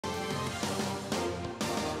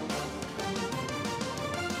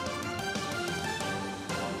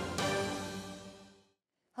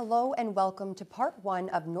Hello and welcome to part one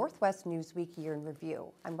of Northwest Newsweek Year in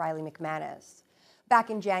Review. I'm Riley McManus. Back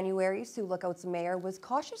in January, Sioux Lookout's mayor was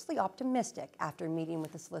cautiously optimistic after meeting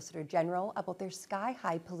with the Solicitor General about their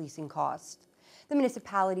sky-high policing costs. The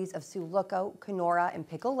municipalities of Sioux Lookout, Kenora, and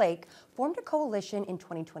Pickle Lake formed a coalition in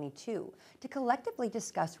 2022 to collectively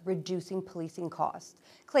discuss reducing policing costs,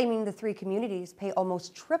 claiming the three communities pay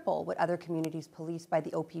almost triple what other communities policed by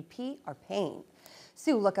the OPP are paying.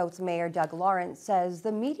 Sioux Lookout's Mayor Doug Lawrence says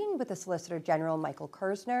the meeting with the Solicitor General Michael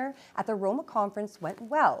Kersner at the Roma Conference went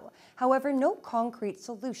well. However, no concrete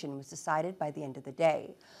solution was decided by the end of the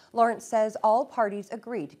day. Lawrence says all parties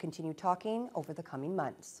agreed to continue talking over the coming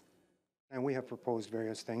months. And we have proposed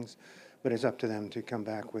various things, but it's up to them to come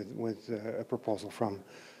back with a proposal from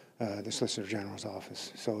the Solicitor General's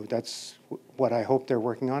office. So that's what I hope they're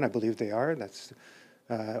working on. I believe they are. That's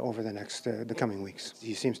over the coming weeks.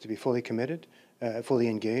 He seems to be fully committed, fully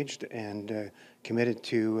engaged, and committed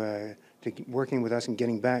to working with us and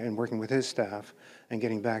getting back and working with his staff and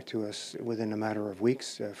getting back to us within a matter of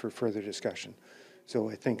weeks for further discussion. So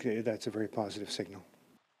I think that's a very positive signal.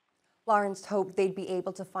 Lawrence hoped they'd be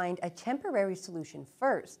able to find a temporary solution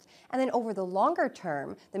first, and then over the longer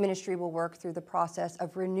term, the ministry will work through the process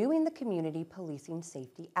of renewing the Community Policing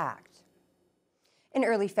Safety Act. In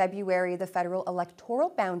early February, the Federal Electoral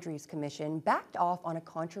Boundaries Commission backed off on a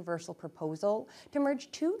controversial proposal to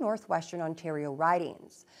merge two Northwestern Ontario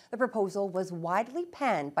ridings. The proposal was widely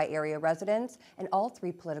panned by area residents and all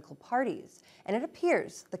three political parties, and it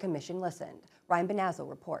appears the commission listened. Ryan Benazzo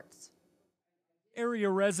reports. Area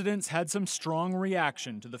residents had some strong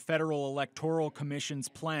reaction to the Federal Electoral Commission's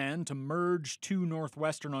plan to merge two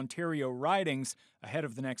Northwestern Ontario ridings ahead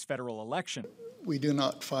of the next federal election. We do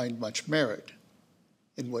not find much merit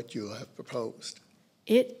in what you have proposed.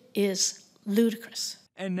 It is ludicrous.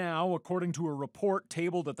 And now, according to a report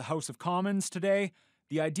tabled at the House of Commons today,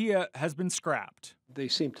 the idea has been scrapped. They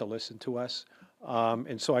seem to listen to us.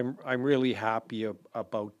 And so I'm really happy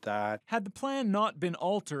about that. Had the plan not been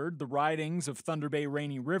altered, the ridings of Thunder Bay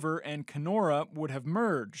Rainy River and Kenora would have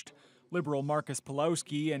merged. Liberal Marcus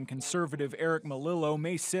Pulowski and Conservative Eric Melillo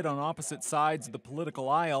may sit on opposite sides of the political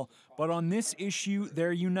aisle, but on this issue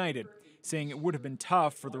they're united, saying it would have been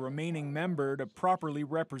tough for the remaining member to properly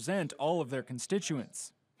represent all of their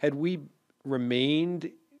constituents. Had we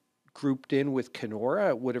remained grouped in with Kenora,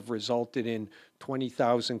 it would have resulted in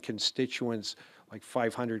 20,000 constituents like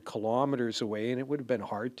 500 kilometers away, and it would have been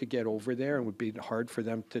hard to get over there and would be hard for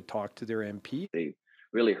them to talk to their MP. They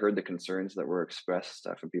really heard the concerns that were expressed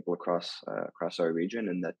from people across our region,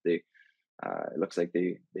 and that it looks like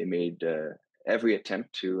they made every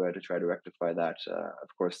attempt to try to rectify that. Of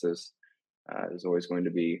course, there's always going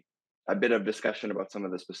to be a bit of discussion about some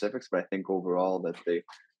of the specifics, but I think overall that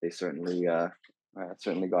they certainly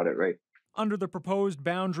got it right. Under the proposed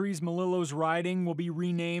boundaries, Melillo's riding will be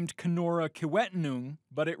renamed Kenora-Kiiwetinoong,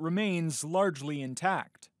 but it remains largely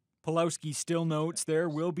intact. Pulowski still notes there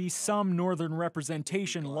will be some northern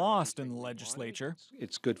representation lost in the legislature.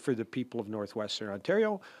 It's good for the people of Northwestern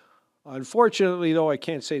Ontario. Unfortunately, though, I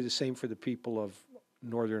can't say the same for the people of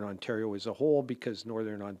Northern Ontario as a whole, because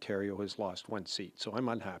Northern Ontario has lost one seat, so I'm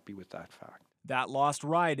unhappy with that fact. That lost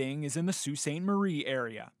riding is in the Sault Ste. Marie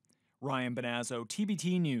area. Ryan Benazzo,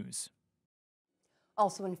 TBT News.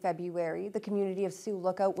 Also in February, the community of Sioux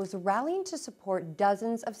Lookout was rallying to support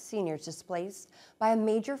dozens of seniors displaced by a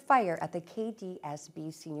major fire at the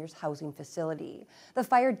KDSB Seniors Housing Facility. The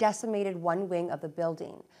fire decimated one wing of the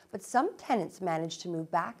building, but some tenants managed to move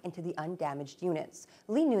back into the undamaged units.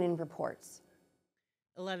 Lee Noonan reports.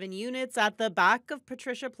 11 units at the back of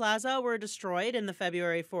Patricia Plaza were destroyed in the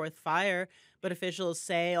February 4th fire, but officials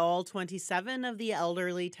say all 27 of the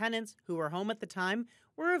elderly tenants who were home at the time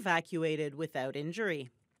were evacuated without injury.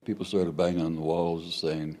 People started banging on the walls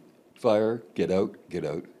saying, "Fire, get out, get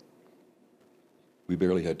out." We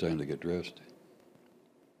barely had time to get dressed.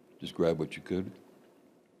 Just grab what you could.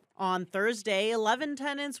 On Thursday, 11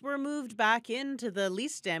 tenants were moved back into the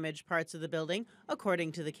least damaged parts of the building,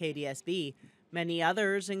 according to the KDSB. Many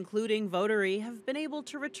others, including Votary, have been able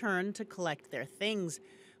to return to collect their things.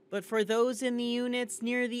 But for those in the units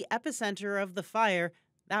near the epicenter of the fire,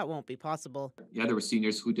 that won't be possible. Yeah, there were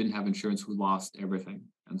seniors who didn't have insurance who lost everything.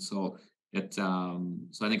 And so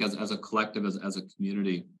so I think as a collective, as a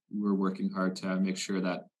community, we're working hard to make sure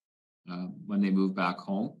that when they move back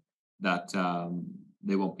home, that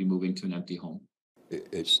they won't be moving to an empty home.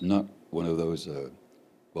 It's not one of those,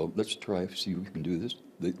 well, let's try, see if we can do this.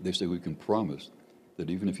 They say we can promise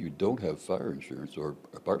that even if you don't have fire insurance or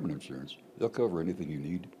apartment insurance, they'll cover anything you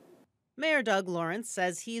need. Mayor Doug Lawrence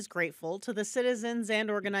says he's grateful to the citizens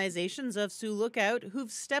and organizations of Sioux Lookout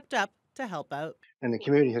who've stepped up to help out. And the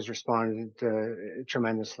community has responded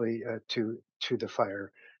tremendously to the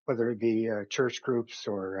fire, whether it be church groups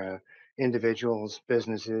or individuals,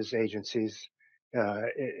 businesses, agencies.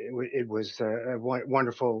 It was a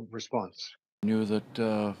wonderful response. I knew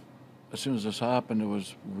that as soon as this happened, it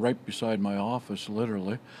was right beside my office,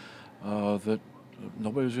 literally, that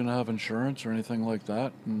nobody was going to have insurance or anything like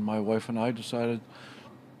that. And my wife and I decided,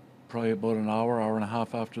 probably about an hour and a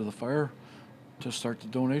half after the fire, to start the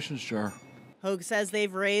donations jar. Hogue says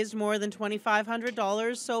they've raised more than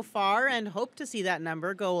 $2,500 so far and hope to see that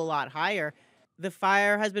number go a lot higher. The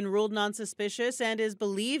fire has been ruled non-suspicious and is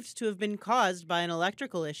believed to have been caused by an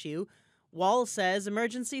electrical issue. Wall says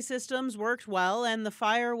emergency systems worked well and the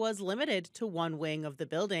fire was limited to one wing of the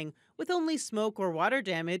building, with only smoke or water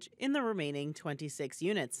damage in the remaining 26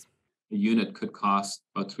 units. A unit could cost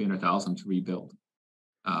about $300,000 to rebuild,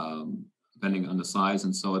 depending on the size,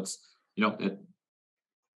 and so it's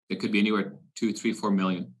it could be anywhere 2, 3, 4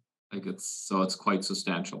 million. It's quite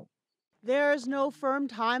substantial. There's no firm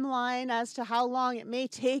timeline as to how long it may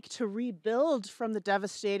take to rebuild from the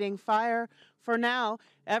devastating fire. For now,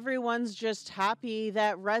 everyone's just happy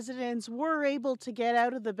that residents were able to get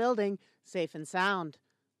out of the building safe and sound.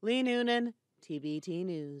 Lee Noonan, TBT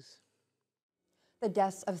News. The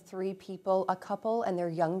deaths of 3 people, a couple and their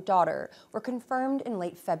young daughter, were confirmed in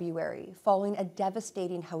late February following a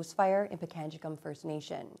devastating house fire in Pikangikum First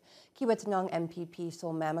Nation. Kiiwetinoong MPP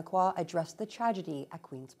Sol Mamakwa addressed the tragedy at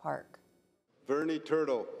Queen's Park. Vernie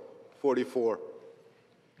Turtle, 44,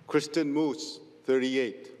 Kristen Moose,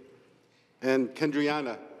 38, and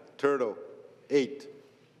Kendriana Turtle, 8.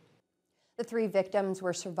 The 3 victims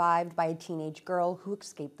were survived by a teenage girl who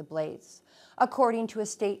escaped the blaze. According to a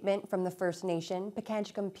statement from the First Nation,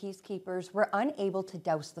 Pikangikum peacekeepers were unable to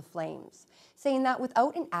douse the flames, saying that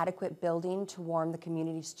without an adequate building to warm the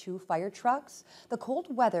community's 2 fire trucks, the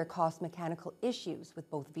cold weather caused mechanical issues with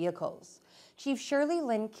both vehicles. Chief Shirley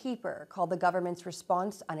Lynn Keeper called the government's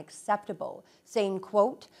response unacceptable, saying,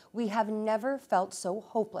 quote, "We have never felt so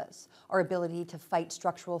hopeless. Our ability to fight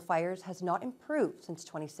structural fires has not improved since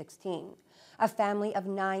 2016. A family of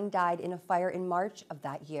 9 died in a fire in March of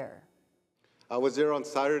that year." I was there on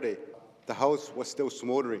Saturday. The house was still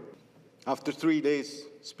smoldering. After 3 days,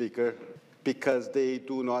 Speaker, because they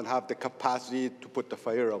do not have the capacity to put the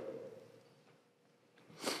fire out.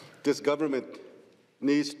 This government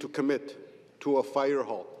needs to commit to a fire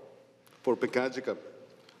hall for Pikangikum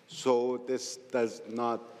so this does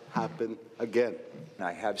not happen again.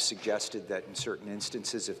 I have suggested that in certain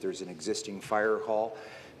instances, if there's an existing fire hall,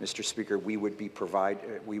 Mr. Speaker, we would be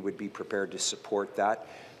prepared to support that.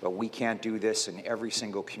 But we can't do this in every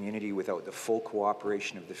single community without the full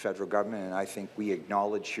cooperation of the federal government. And I think we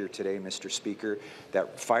acknowledge here today, Mr. Speaker,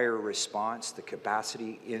 that fire response, the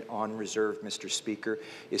capacity on reserve, Mr. Speaker,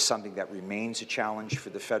 is something that remains a challenge for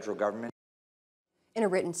the federal government. In a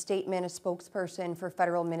written statement, a spokesperson for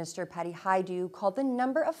Federal Minister Patty Hajdu called the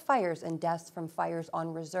number of fires and deaths from fires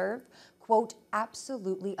on reserve, quote,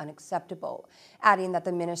 "absolutely unacceptable," adding that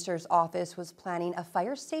the minister's office was planning a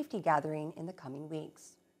fire safety gathering in the coming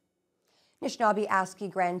weeks. Anishinaabe ASCII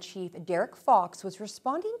Grand Chief Derek Fox was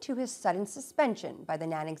responding to his sudden suspension by the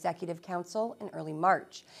NAN Executive Council in early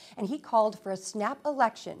March, and he called for a snap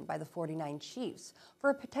election by the 49 chiefs for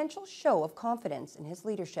a potential show of confidence in his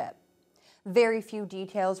leadership. Very few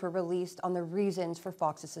details were released on the reasons for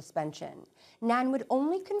Fox's suspension. NAN would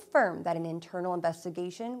only confirm that an internal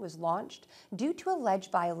investigation was launched due to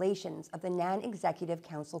alleged violations of the NAN Executive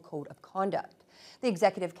Council Code of Conduct. The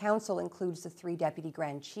Executive Council includes the 3 deputy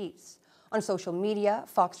Grand Chiefs. On social media,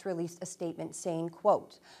 Fox released a statement saying,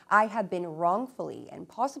 quote, "I have been wrongfully and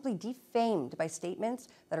possibly defamed by statements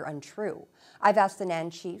that are untrue. I've asked the NAN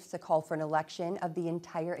chiefs to call for an election of the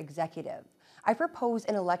entire executive. I propose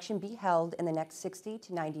an election be held in the next 60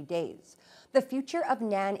 to 90 days. The future of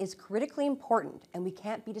NAN is critically important and we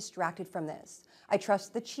can't be distracted from this. I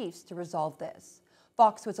trust the chiefs to resolve this."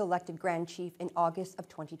 Fox was elected Grand Chief in August of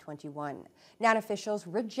 2021. NAN officials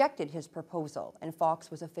rejected his proposal and Fox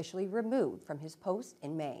was officially removed from his post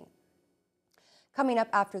in May. Coming up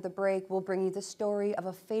after the break, we'll bring you the story of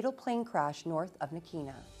a fatal plane crash north of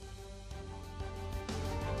Nakina.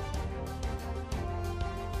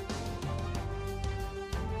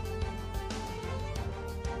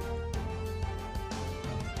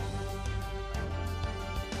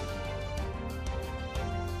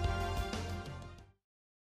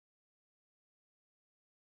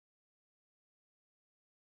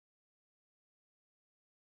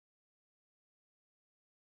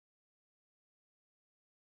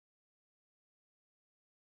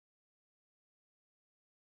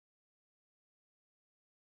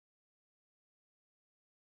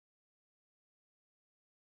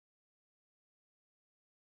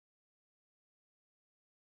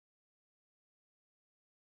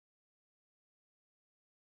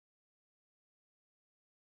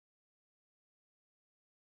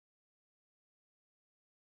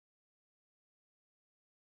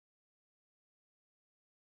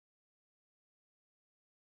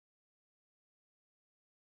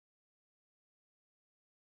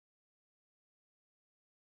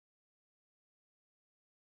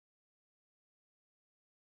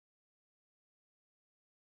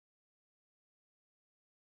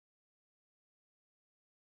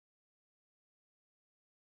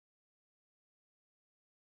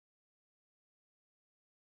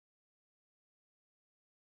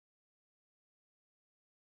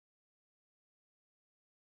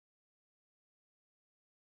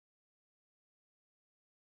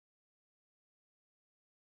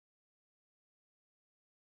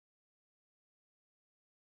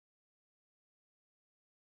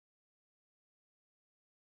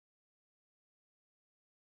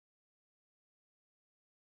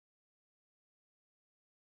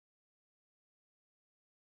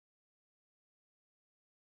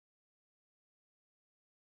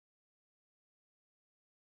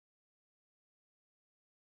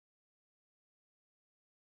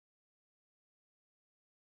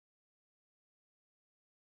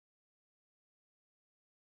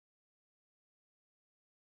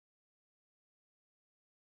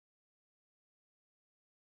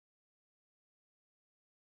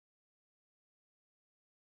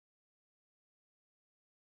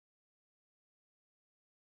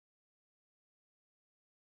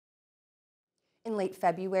 In late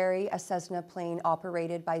February, a Cessna plane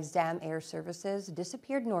operated by ZAM Air Services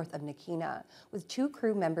disappeared north of Nakina, with 2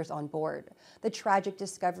 crew members on board. The tragic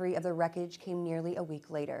discovery of the wreckage came nearly a week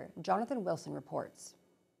later. Jonathan Wilson reports.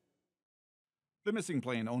 The missing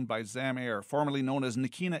plane, owned by ZAM Air, formerly known as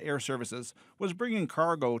Nakina Air Services, was bringing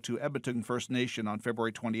cargo to Edmonton First Nation on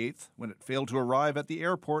February 28th when it failed to arrive at the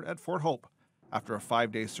airport at Fort Hope. After a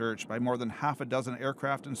 5-day search by more than half a dozen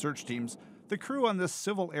aircraft and search teams, the crew on this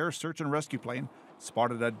civil air search and rescue plane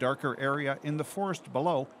spotted a darker area in the forest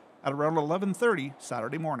below at around 11:30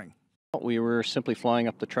 Saturday morning. We were simply flying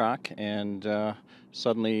up the track, and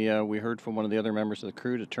suddenly we heard from one of the other members of the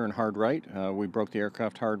crew to turn hard right. We broke the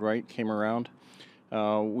aircraft hard right, came around.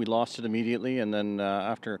 We lost it immediately, and then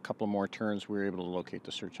after a couple more turns, we were able to locate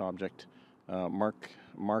the search object,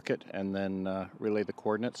 mark it, and then relay the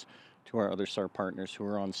coordinates to our other SAR partners who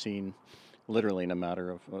were on scene literally in a matter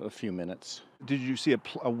of a few minutes. Did you see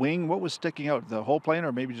a wing? What was sticking out? The whole plane,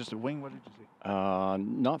 or maybe just a wing? What did you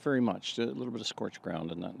see? Not very much. A little bit of scorched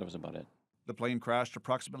ground, and that was about it. The plane crashed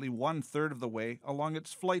approximately 1/3 of the way along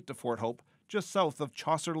its flight to Fort Hope, just south of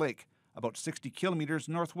Chaucer Lake, about 60 kilometers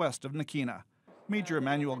northwest of Nakina. Major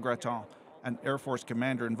Emmanuel Graton, an Air Force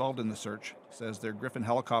commander involved in the search, says their Griffin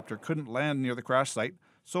helicopter couldn't land near the crash site,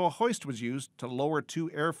 so a hoist was used to lower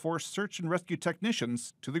 2 Air Force search and rescue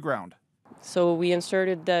technicians to the ground. So we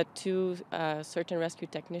inserted the 2 search and rescue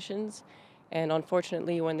technicians, and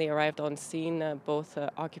unfortunately when they arrived on scene, both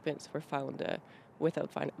occupants were found without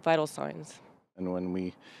vital signs. And when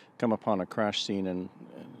we come upon a crash scene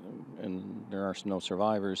and there are no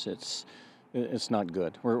survivors, it's not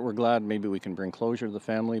good. We're glad maybe we can bring closure to the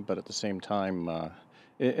family, but at the same time,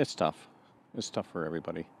 it's tough. It's tough for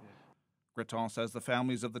everybody. Graton says the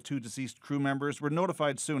families of the 2 deceased crew members were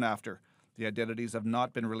notified soon after. The identities have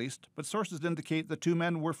not been released, but sources indicate the 2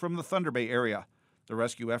 men were from the Thunder Bay area. The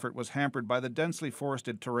rescue effort was hampered by the densely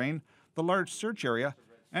forested terrain, the large search area,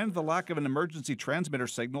 and the lack of an emergency transmitter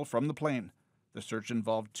signal from the plane. The search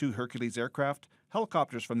involved 2 Hercules aircraft,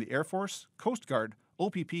 helicopters from the Air Force, Coast Guard,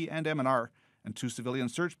 OPP, and M&R, and 2 civilian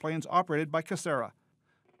search planes operated by Casera.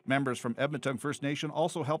 Members from Edmonton First Nation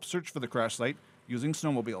also helped search for the crash site using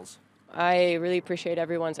snowmobiles. I really appreciate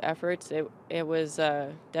everyone's efforts. It was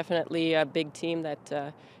definitely a big team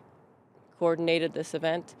that coordinated this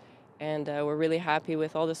event, and we're really happy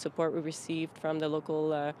with all the support we received from the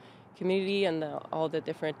local community and all the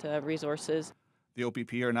different resources. The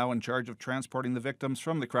OPP are now in charge of transporting the victims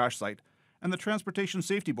from the crash site, and the Transportation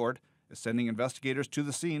Safety Board is sending investigators to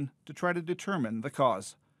the scene to try to determine the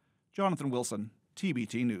cause. Jonathan Wilson,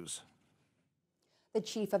 TBT News. The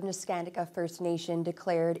chief of Neskantaga First Nation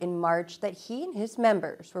declared in March that he and his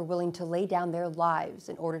members were willing to lay down their lives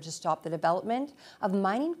in order to stop the development of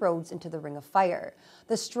mining roads into the Ring of Fire.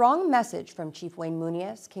 The strong message from Chief Wayne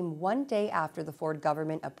Muniz came one day after the Ford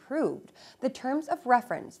government approved the terms of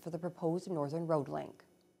reference for the proposed Northern Road Link.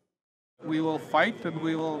 We will fight, and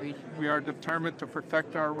we are determined to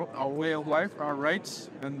protect our way of life, our rights,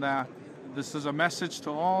 and this is a message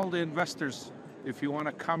to all the investors. If you want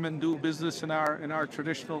to come and do business in our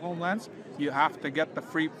traditional homelands, you have to get the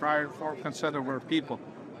free, prior, informed consent of our people.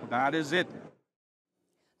 That is it.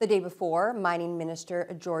 The day before, Mining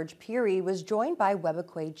Minister George Peary was joined by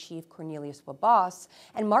Webequie Chief Cornelius Wabos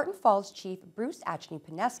and Martin Falls Chief Bruce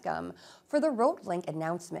Achny-Penescum for the road link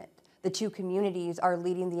announcement. The 2 communities are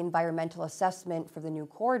leading the environmental assessment for the new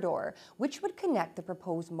corridor, which would connect the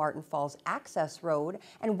proposed Martin Falls Access Road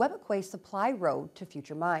and Webequie Supply Road to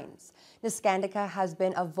future mines. Neskantaga has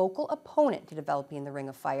been a vocal opponent to developing the Ring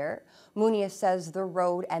of Fire. Muniz says the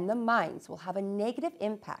road and the mines will have a negative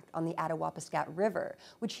impact on the Attawapiskat River,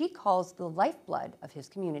 which he calls the lifeblood of his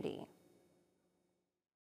community.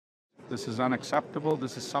 This is unacceptable.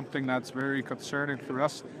 This is something that's very concerning for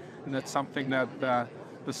us, and that's something that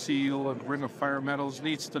the CEO of Ring of Fire Metals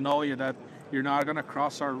needs to know that you're not going to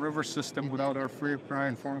cross our river system without our free, prior,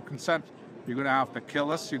 informed consent. You're going to have to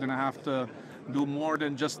kill us. You're going to have to do more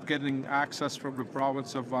than just getting access from the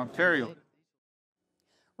province of Ontario.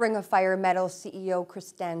 Ring of Fire Metals CEO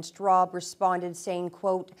Kristan Straub responded saying,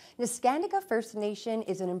 quote, Neskantaga First Nation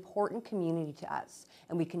is an important community to us,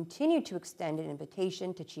 and we continue to extend an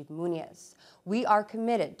invitation to Chief Muniz. We are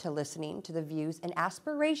committed to listening to the views and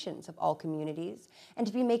aspirations of all communities and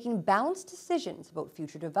to be making balanced decisions about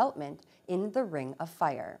future development in the Ring of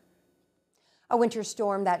Fire. A winter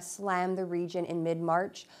storm that slammed the region in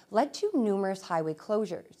mid-March led to numerous highway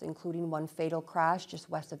closures, including one fatal crash just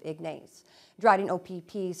west of Ignace. Dryden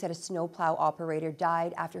OPP said a snowplow operator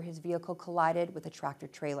died after his vehicle collided with a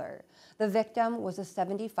tractor-trailer. The victim was a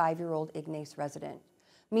 75-year-old Ignace resident.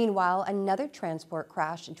 Meanwhile, another transport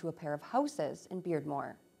crashed into a pair of houses in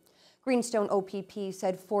Beardmore. Greenstone OPP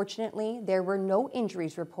said fortunately there were no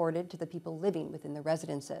injuries reported to the people living within the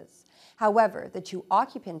residences. However, the 2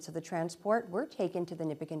 occupants of the transport were taken to the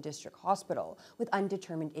Nipissing District Hospital with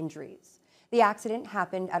undetermined injuries. The accident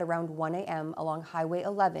happened at around 1 a.m. along Highway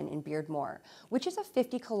 11 in Beardmore, which is a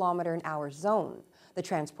 50-kilometer-an-hour zone. The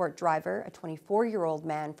transport driver, a 24-year-old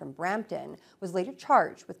man from Brampton, was later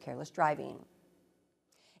charged with careless driving.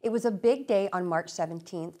 It was a big day on March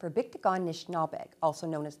 17th for Biktagan Nishnawbek, also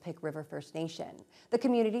known as Pig River First Nation. The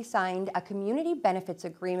community signed a community benefits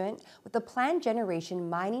agreement with the planned Generation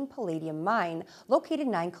Mining Palladium mine located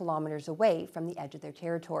 9 kilometers away from the edge of their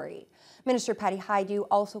territory. Minister Patty Hajdu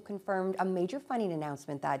also confirmed a major funding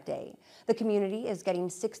announcement that day. The community is getting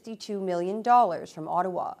 $62 million from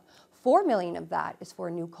Ottawa. $4 million of that is for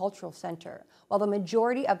a new cultural center, while the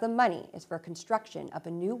majority of the money is for construction of a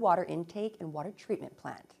new water intake and water treatment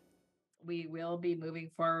plant. We will be moving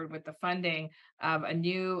forward with the funding of a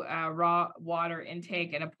new raw water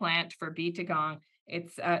intake and a plant for Biktagan.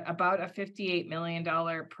 It's about a $58 million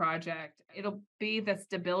project. It'll be the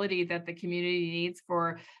stability that the community needs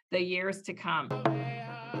for the years to come.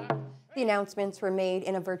 The announcements were made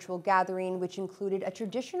in a virtual gathering which included a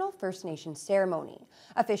traditional First Nation ceremony.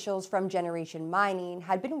 Officials from Generation Mining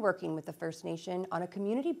had been working with the First Nation on a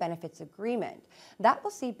community benefits agreement that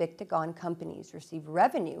will see Biktagan companies receive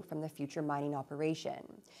revenue from the future mining operation.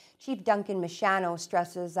 Chief Duncan Michano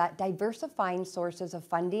stresses that diversifying sources of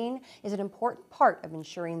funding is an important part of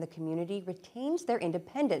ensuring the community retains their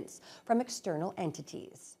independence from external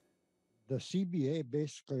entities. The CBA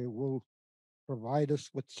basically will provide us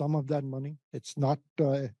with some of that money. It's not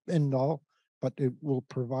end all, but it will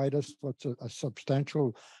provide us with a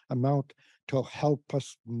substantial amount to help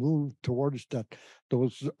us move towards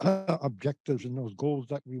those objectives and those goals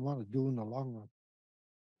that we want to do in the long run.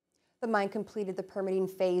 The mine completed the permitting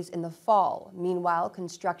phase in the fall. Meanwhile,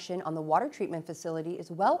 construction on the water treatment facility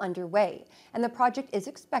is well underway, and the project is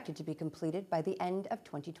expected to be completed by the end of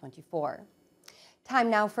 2024.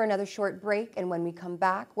 Time now for another short break, and when we come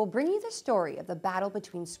back, we'll bring you the story of the battle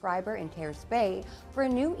between Schreiber and Terrace Bay for a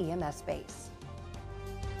new EMS base.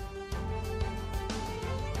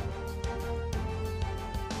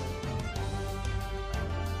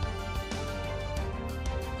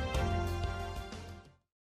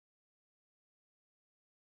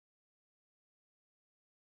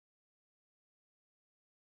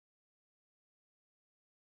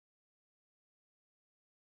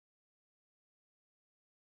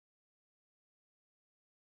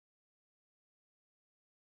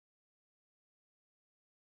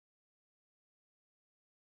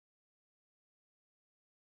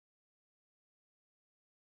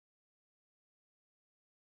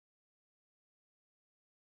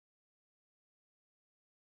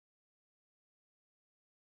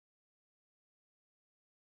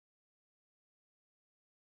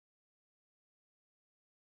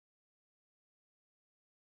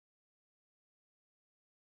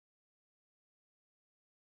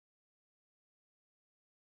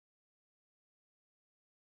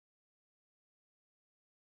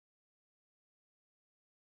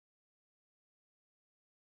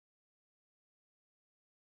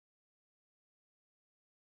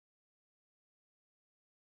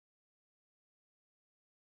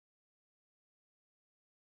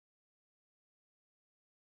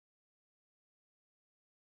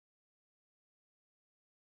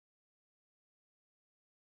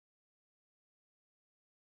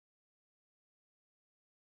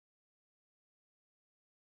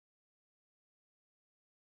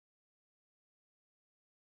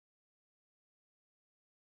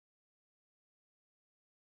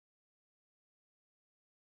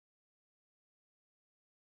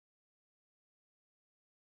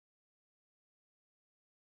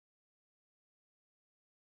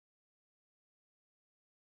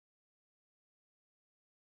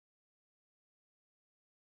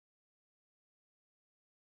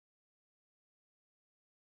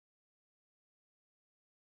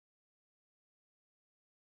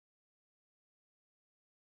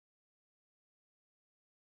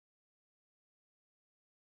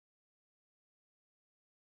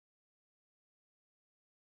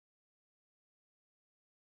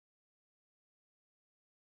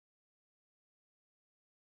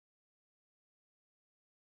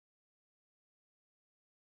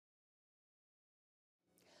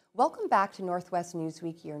 Welcome back to Northwest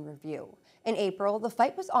Newsweek Year in Review. In April, the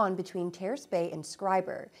fight was on between Terrace Bay and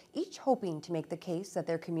Schreiber, each hoping to make the case that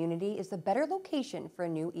their community is the better location for a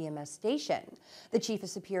new EMS station. The Chief of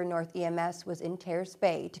Superior North EMS was in Terrace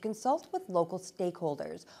Bay to consult with local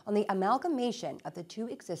stakeholders on the amalgamation of the 2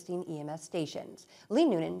 existing EMS stations. Lee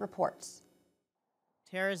Noonan reports.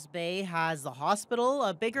 Terrace Bay has the hospital,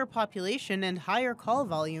 a bigger population, and higher call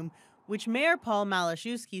volume, which Mayor Paul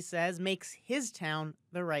Malashewski says makes his town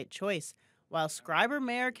the right choice, while Schreiber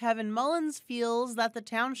Mayor Kevin Mullins feels that the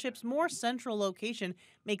township's more central location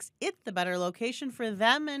makes it the better location for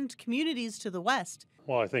them and communities to the west.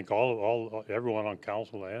 Well, I think everyone on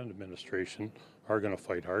council and administration are going to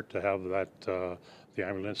fight hard to have the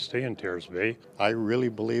ambulance stay in Terrace Bay. I really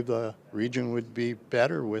believe the region would be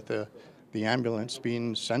better with the ambulance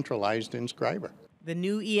being centralized in Schreiber. The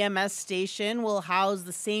new EMS station will house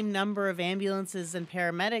the same number of ambulances and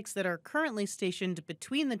paramedics that are currently stationed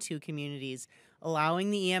between the two communities,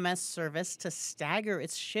 allowing the EMS service to stagger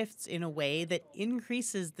its shifts in a way that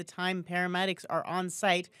increases the time paramedics are on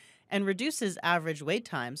site and reduces average wait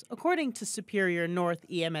times, according to Superior North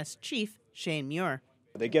EMS Chief Shane Muir.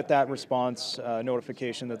 They get that response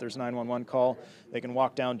notification that there's a 911 call. They can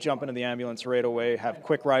walk down, jump into the ambulance right away, have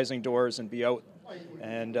quick rising doors, and be out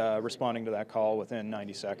and responding to that call within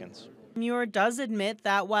 90 seconds. Muir does admit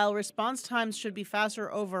that while response times should be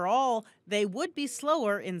faster overall, they would be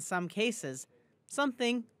slower in some cases,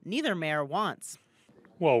 something neither mayor wants.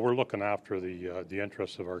 Well, we're looking after the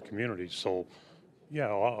interests of our community, so yeah,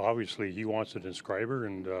 obviously he wants it in Schreiber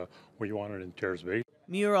and we want it in Terrace Bay.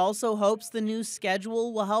 Muir also hopes the new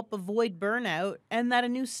schedule will help avoid burnout and that a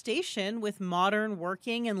new station with modern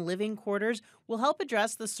working and living quarters will help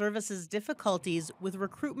address the service's difficulties with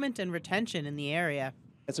recruitment and retention in the area.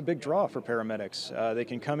 It's a big draw for paramedics. They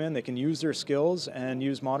can come in, they can use their skills and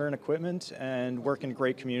use modern equipment and work in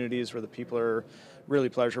great communities where the people are really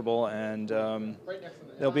pleasurable, and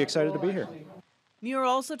they'll be excited to be here. Muir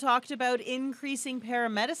also talked about increasing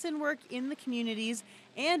paramedicine work in the communities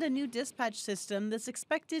and a new dispatch system that's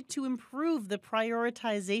expected to improve the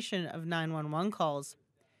prioritization of 911 calls.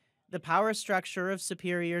 The power structure of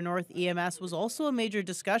Superior North EMS was also a major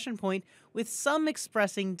discussion point, with some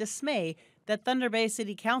expressing dismay that Thunder Bay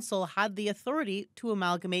City Council had the authority to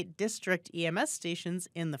amalgamate district EMS stations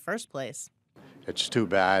in the first place. It's too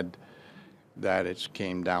bad that it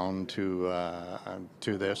came down to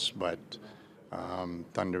this, but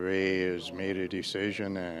Thunder Bay has made a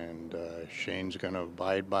decision, and Shane's going to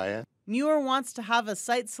abide by it. Muir wants to have a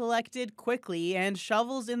site selected quickly and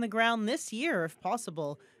shovels in the ground this year if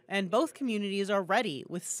possible, and both communities are ready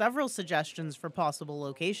with several suggestions for possible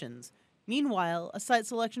locations. Meanwhile, a site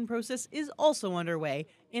selection process is also underway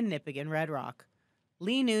in Nipigon Red Rock.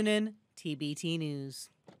 Lee Noonan, TBT News.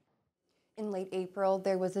 In late April,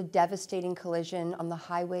 there was a devastating collision on the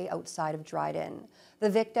highway outside of Dryden. The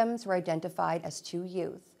victims were identified as two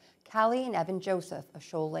youth, Callie and Evan Joseph of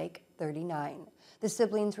Shoal Lake, 39. The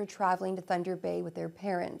siblings were traveling to Thunder Bay with their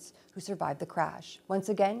parents, who survived the crash. Once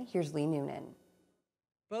again, here's Lee Noonan.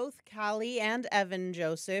 Both Callie and Evan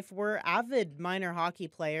Joseph were avid minor hockey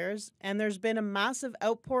players, and there's been a massive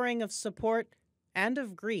outpouring of support and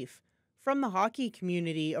of grief from the hockey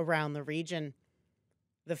community around the region.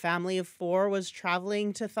 The family of four was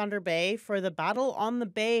traveling to Thunder Bay for the Battle on the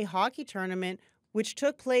Bay hockey tournament, which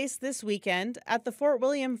took place this weekend at the Fort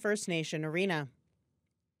William First Nation Arena.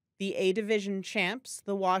 The A-Division champs,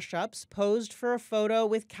 the Wash-Ups, posed for a photo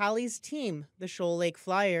with Callie's team, the Shoal Lake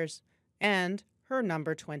Flyers, and her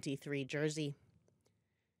number 23 jersey.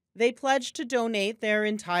 They pledged to donate their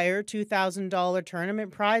entire $2,000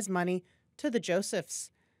 tournament prize money to the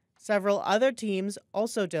Josephs. Several other teams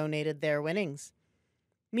also donated their winnings.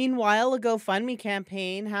 Meanwhile, a GoFundMe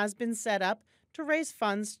campaign has been set up to raise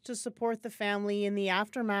funds to support the family in the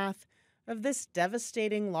aftermath of this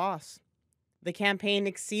devastating loss. The campaign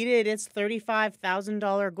exceeded its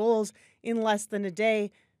 $35,000 goals in less than a day,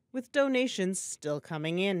 with donations still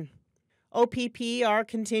coming in. OPP are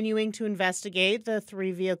continuing to investigate the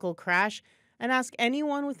three-vehicle crash and ask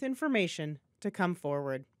anyone with information to come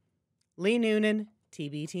forward. Lee Noonan,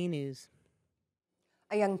 TBT News.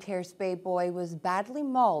 A young Terrace Bay boy was badly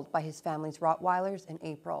mauled by his family's Rottweilers in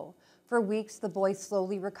April. For weeks, the boy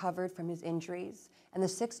slowly recovered from his injuries, and the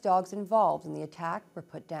 6 dogs involved in the attack were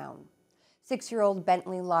put down. 6-year-old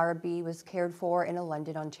Bentley Larrabee was cared for in a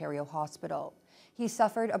London, Ontario hospital. He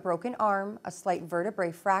suffered a broken arm, a slight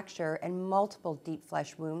vertebrae fracture, and multiple deep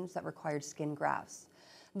flesh wounds that required skin grafts.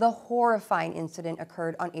 The horrifying incident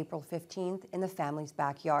occurred on April 15th in the family's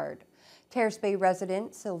backyard. Terrace Bay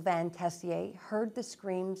resident Sylvain Tessier heard the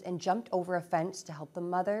screams and jumped over a fence to help the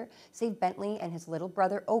mother save Bentley and his little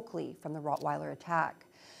brother Oakley from the Rottweiler attack.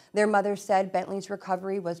 Their mother said Bentley's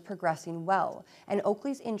recovery was progressing well, and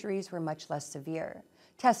Oakley's injuries were much less severe.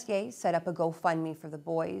 Tessier set up a GoFundMe for the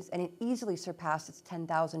boys, and it easily surpassed its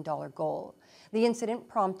 $10,000 goal. The incident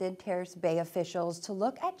prompted Terrace Bay officials to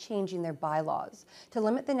look at changing their bylaws to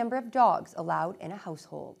limit the number of dogs allowed in a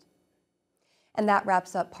household. And that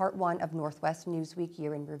wraps up part 1 of Northwest Newsweek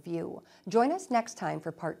Year in Review. Join us next time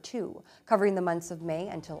for part 2, covering the months of May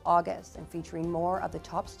until August and featuring more of the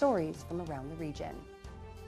top stories from around the region.